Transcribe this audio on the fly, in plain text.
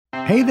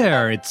Hey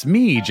there, it's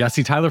me,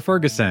 Jesse Tyler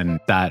Ferguson,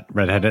 that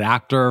redheaded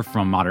actor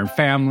from Modern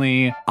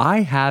Family.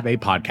 I have a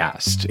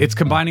podcast. It's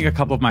combining a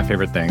couple of my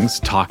favorite things,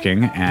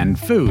 talking and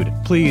food.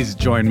 Please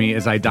join me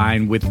as I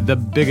dine with the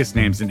biggest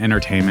names in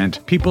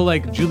entertainment. People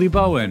like Julie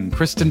Bowen,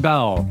 Kristen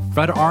Bell,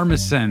 Fred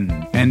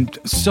Armisen, and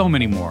so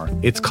many more.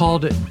 It's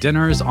called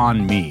Dinners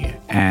on Me,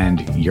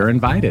 and you're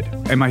invited.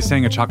 Am I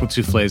saying a chocolate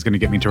souffle is going to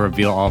get me to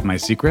reveal all of my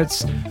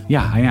secrets?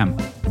 Yeah, I am.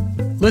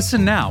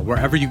 Listen now,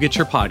 wherever you get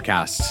your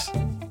podcasts.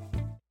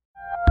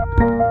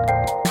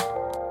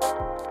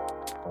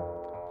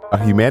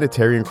 A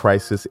humanitarian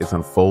crisis is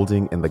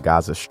unfolding in the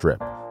Gaza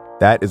Strip.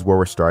 That is where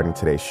we're starting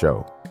today's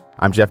show.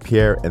 I'm Jeff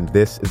Pierre, and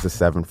this is The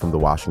 7 from The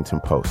Washington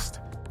Post.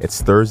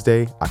 It's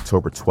Thursday,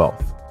 October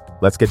 12th.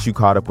 Let's get you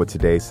caught up with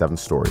today's 7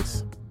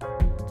 stories.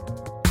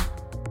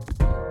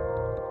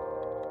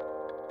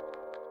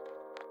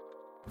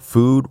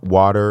 Food,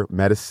 water,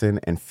 medicine,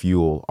 and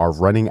fuel are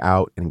running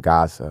out in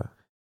Gaza.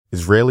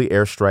 Israeli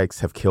airstrikes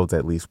have killed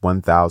at least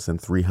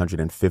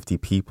 1,350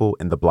 people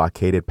in the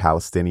blockaded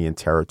Palestinian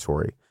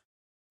territory.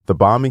 The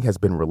bombing has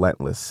been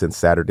relentless since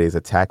Saturday's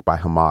attack by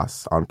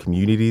Hamas on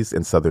communities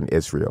in southern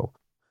Israel.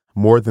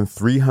 More than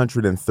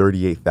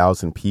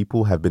 338,000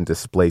 people have been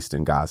displaced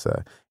in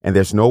Gaza, and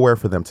there's nowhere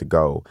for them to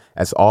go,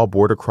 as all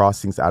border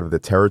crossings out of the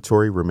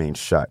territory remain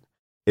shut.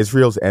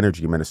 Israel's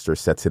energy minister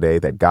said today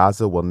that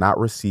Gaza will not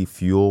receive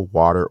fuel,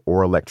 water,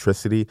 or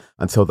electricity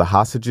until the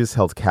hostages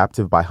held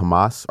captive by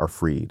Hamas are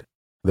freed.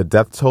 The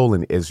death toll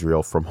in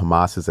Israel from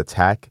Hamas's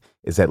attack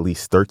is at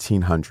least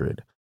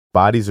 1,300.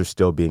 Bodies are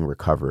still being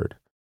recovered.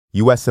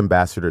 U.S.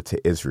 Ambassador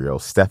to Israel,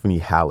 Stephanie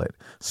Hallett,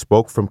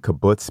 spoke from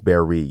Kibbutz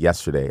Be'eri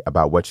yesterday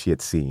about what she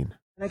had seen.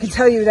 I can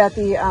tell you that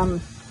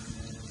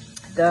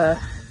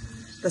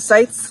the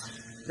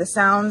sights, the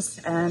sounds,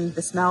 and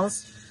the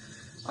smells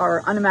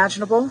are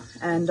unimaginable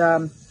and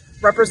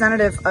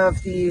representative of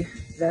the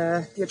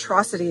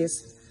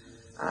atrocities,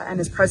 and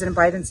as President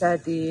Biden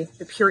said, the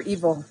pure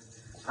evil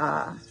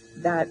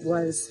that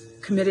was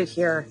committed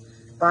here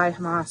by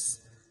Hamas.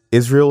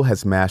 Israel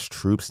has massed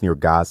troops near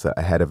Gaza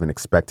ahead of an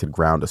expected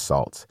ground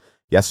assault.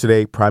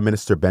 Yesterday, Prime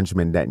Minister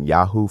Benjamin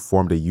Netanyahu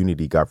formed a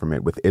unity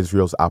government with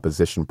Israel's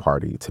opposition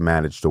party to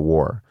manage the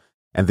war.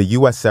 And the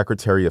U.S.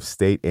 Secretary of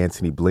State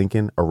Antony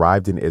Blinken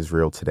arrived in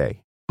Israel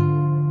today.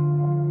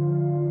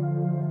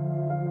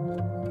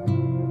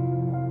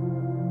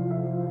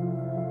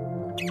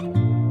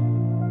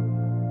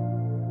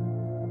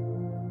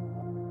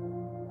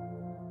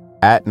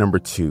 At number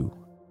 2,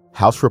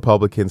 House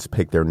Republicans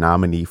pick their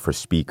nominee for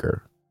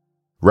Speaker.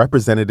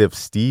 Representative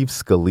Steve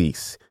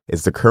Scalise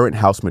is the current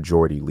House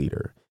Majority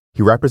Leader.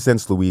 He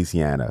represents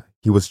Louisiana.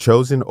 He was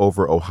chosen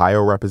over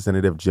Ohio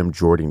Representative Jim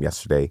Jordan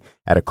yesterday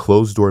at a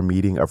closed-door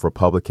meeting of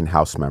Republican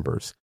House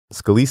members.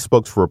 Scalise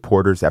spoke to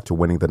reporters after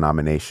winning the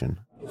nomination.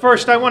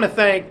 First, I want to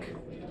thank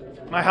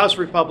my House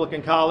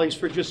Republican colleagues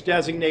for just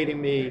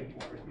designating me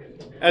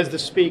as the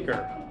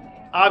Speaker.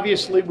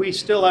 Obviously, we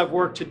still have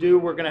work to do.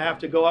 We're going to have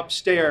to go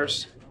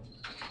upstairs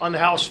on the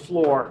House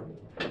floor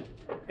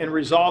and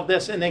resolve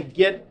this and then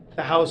get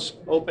the House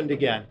opened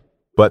again.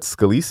 But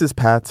Scalise's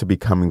path to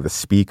becoming the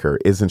Speaker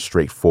isn't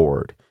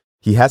straightforward.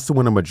 He has to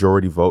win a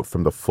majority vote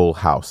from the full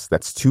House.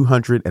 That's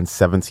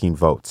 217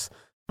 votes.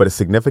 But a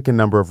significant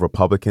number of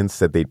Republicans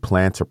said they'd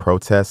plan to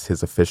protest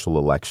his official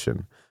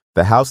election.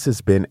 The House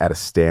has been at a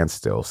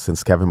standstill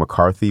since Kevin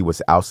McCarthy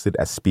was ousted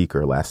as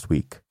Speaker last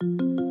week.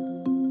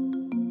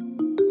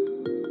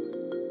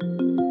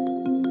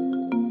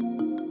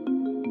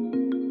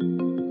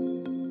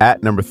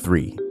 At number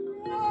 3.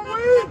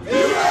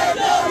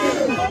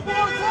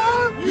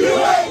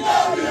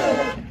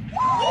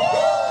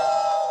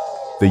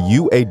 The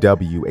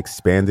UAW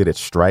expanded its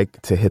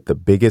strike to hit the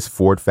biggest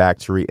Ford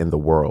factory in the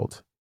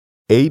world.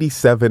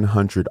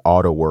 8,700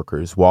 auto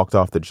workers walked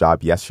off the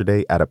job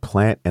yesterday at a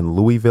plant in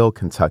Louisville,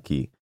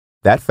 Kentucky.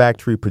 That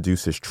factory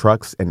produces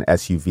trucks and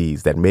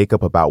SUVs that make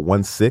up about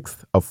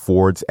 1/6 of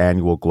Ford's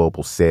annual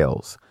global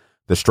sales.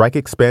 The strike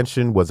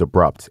expansion was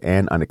abrupt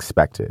and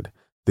unexpected.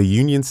 The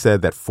union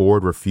said that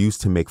Ford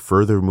refused to make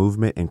further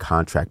movement in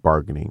contract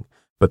bargaining,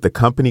 but the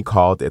company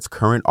called its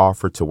current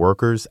offer to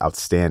workers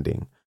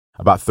outstanding.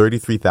 About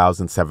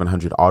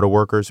 33,700 auto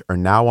workers are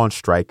now on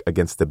strike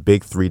against the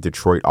big 3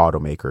 Detroit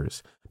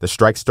automakers. The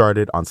strike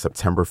started on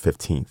September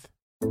 15th.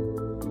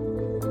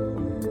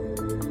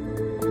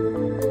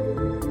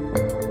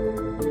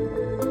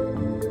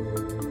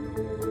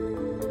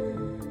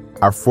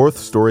 Our fourth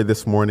story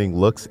this morning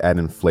looks at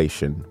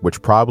inflation,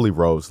 which probably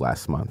rose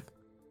last month.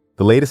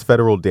 The latest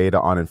federal data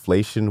on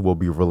inflation will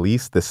be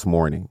released this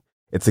morning.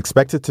 It's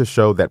expected to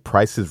show that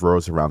prices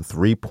rose around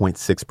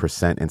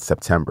 3.6% in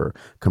September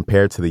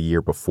compared to the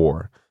year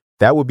before.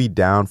 That would be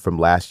down from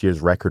last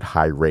year's record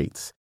high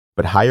rates.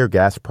 But higher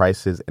gas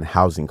prices and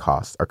housing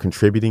costs are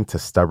contributing to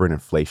stubborn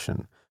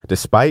inflation,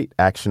 despite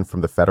action from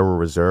the Federal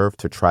Reserve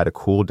to try to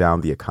cool down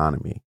the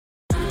economy.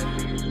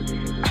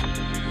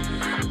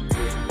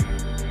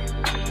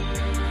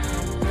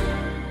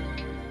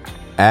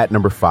 At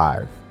number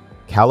 5,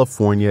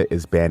 California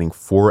is banning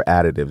 4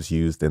 additives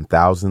used in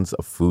thousands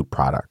of food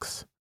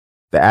products.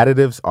 The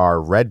additives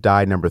are red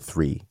dye number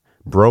 3,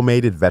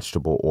 bromated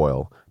vegetable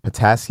oil,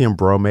 potassium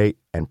bromate,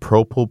 and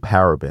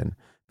propylparaben.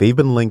 They've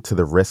been linked to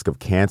the risk of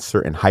cancer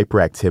and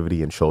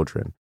hyperactivity in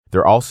children.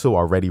 They're also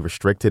already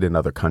restricted in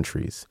other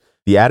countries.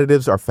 The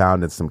additives are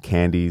found in some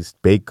candies,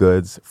 baked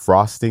goods,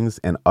 frostings,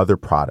 and other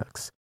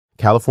products.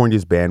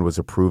 California's ban was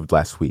approved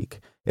last week.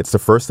 It's the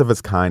first of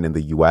its kind in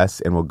the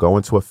U.S. and will go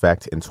into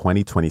effect in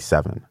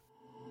 2027.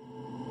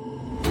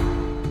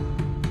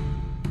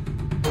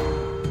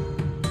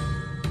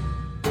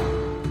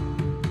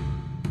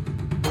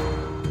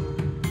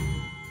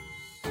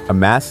 A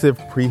massive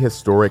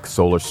prehistoric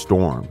solar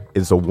storm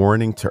is a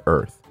warning to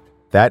Earth.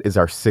 That is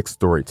our 6th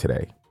story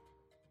today.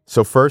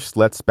 So first,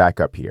 let's back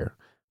up here.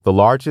 The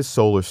largest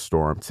solar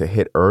storm to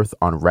hit Earth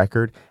on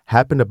record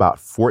happened about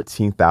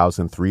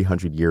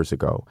 14,300 years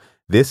ago.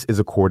 This is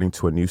according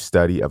to a new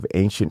study of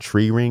ancient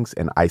tree rings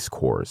and ice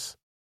cores.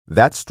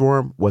 That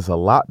storm was a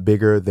lot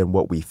bigger than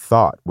what we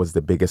thought was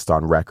the biggest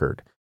on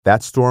record.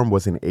 That storm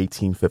was in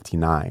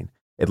 1859.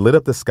 It lit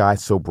up the sky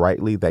so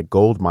brightly that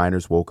gold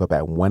miners woke up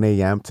at 1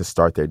 a.m. to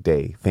start their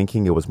day,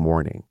 thinking it was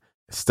morning.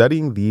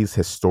 Studying these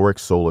historic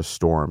solar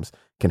storms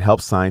can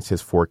help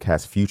scientists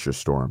forecast future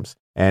storms,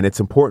 and it's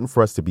important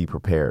for us to be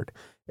prepared.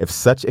 If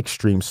such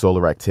extreme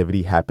solar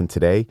activity happened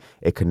today,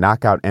 it could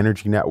knock out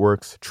energy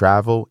networks,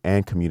 travel,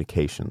 and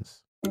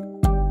communications.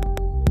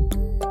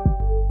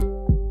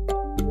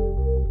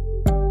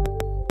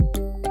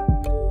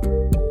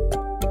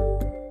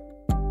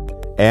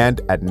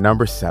 And at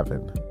number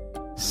 7,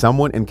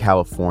 someone in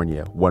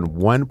California won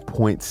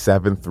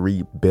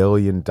 $1.73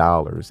 billion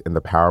in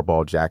the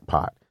Powerball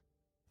jackpot.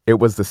 It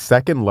was the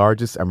second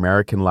largest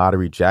American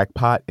lottery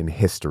jackpot in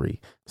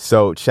history.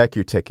 So check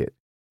your ticket.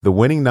 The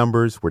winning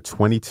numbers were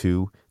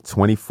 22,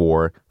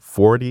 24,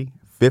 40,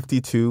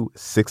 52,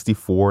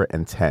 64,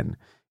 and 10.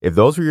 If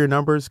those were your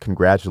numbers,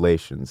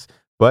 congratulations.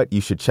 But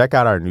you should check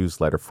out our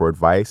newsletter for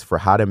advice for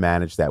how to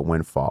manage that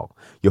windfall.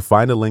 You'll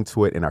find a link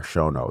to it in our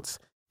show notes.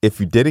 If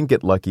you didn't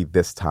get lucky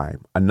this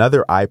time,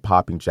 another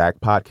eye-popping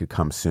jackpot could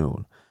come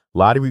soon.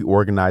 Lottery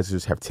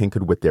organizers have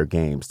tinkered with their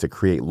games to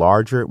create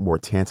larger, more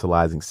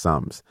tantalizing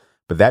sums.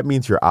 But that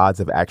means your odds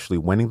of actually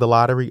winning the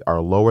lottery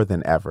are lower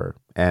than ever,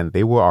 and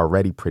they were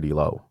already pretty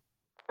low.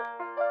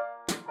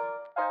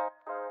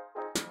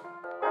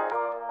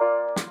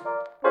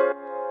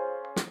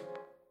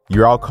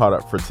 You're all caught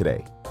up for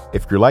today.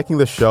 If you're liking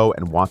the show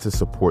and want to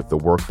support the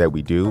work that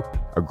we do,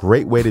 a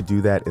great way to do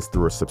that is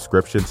through a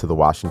subscription to The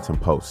Washington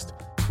Post.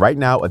 Right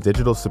now, a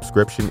digital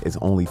subscription is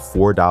only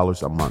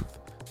 $4 a month.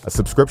 A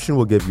subscription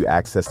will give you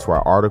access to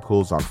our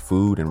articles on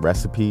food and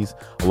recipes,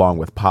 along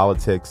with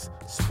politics,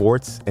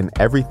 sports, and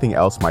everything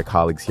else my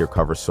colleagues here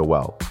cover so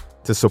well.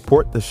 To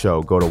support the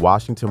show, go to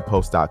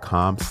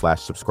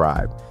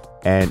WashingtonPost.com/subscribe.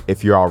 And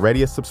if you're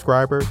already a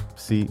subscriber,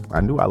 see,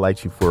 I knew I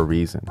liked you for a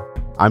reason.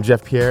 I'm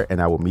Jeff Pierre,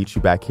 and I will meet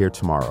you back here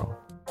tomorrow.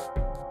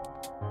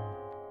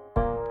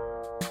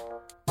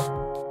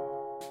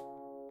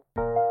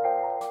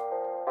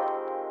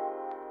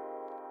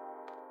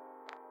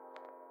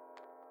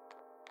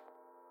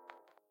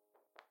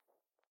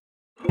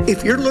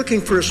 If you're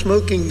looking for a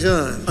smoking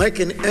gun, I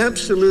can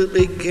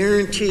absolutely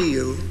guarantee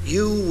you,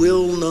 you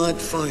will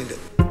not find it.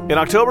 In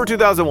October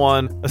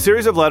 2001, a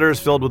series of letters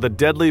filled with a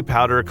deadly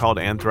powder called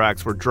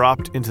anthrax were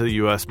dropped into the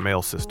U.S.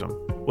 mail system.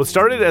 What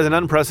started as an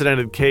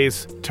unprecedented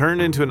case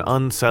turned into an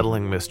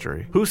unsettling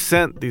mystery. Who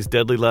sent these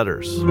deadly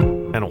letters?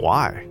 And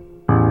why?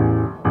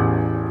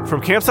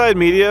 From Campside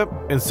Media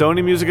and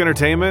Sony Music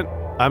Entertainment,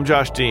 I'm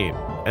Josh Dean,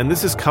 and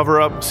this is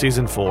Cover Up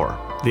Season 4,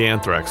 The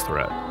Anthrax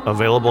Threat,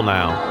 available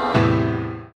now.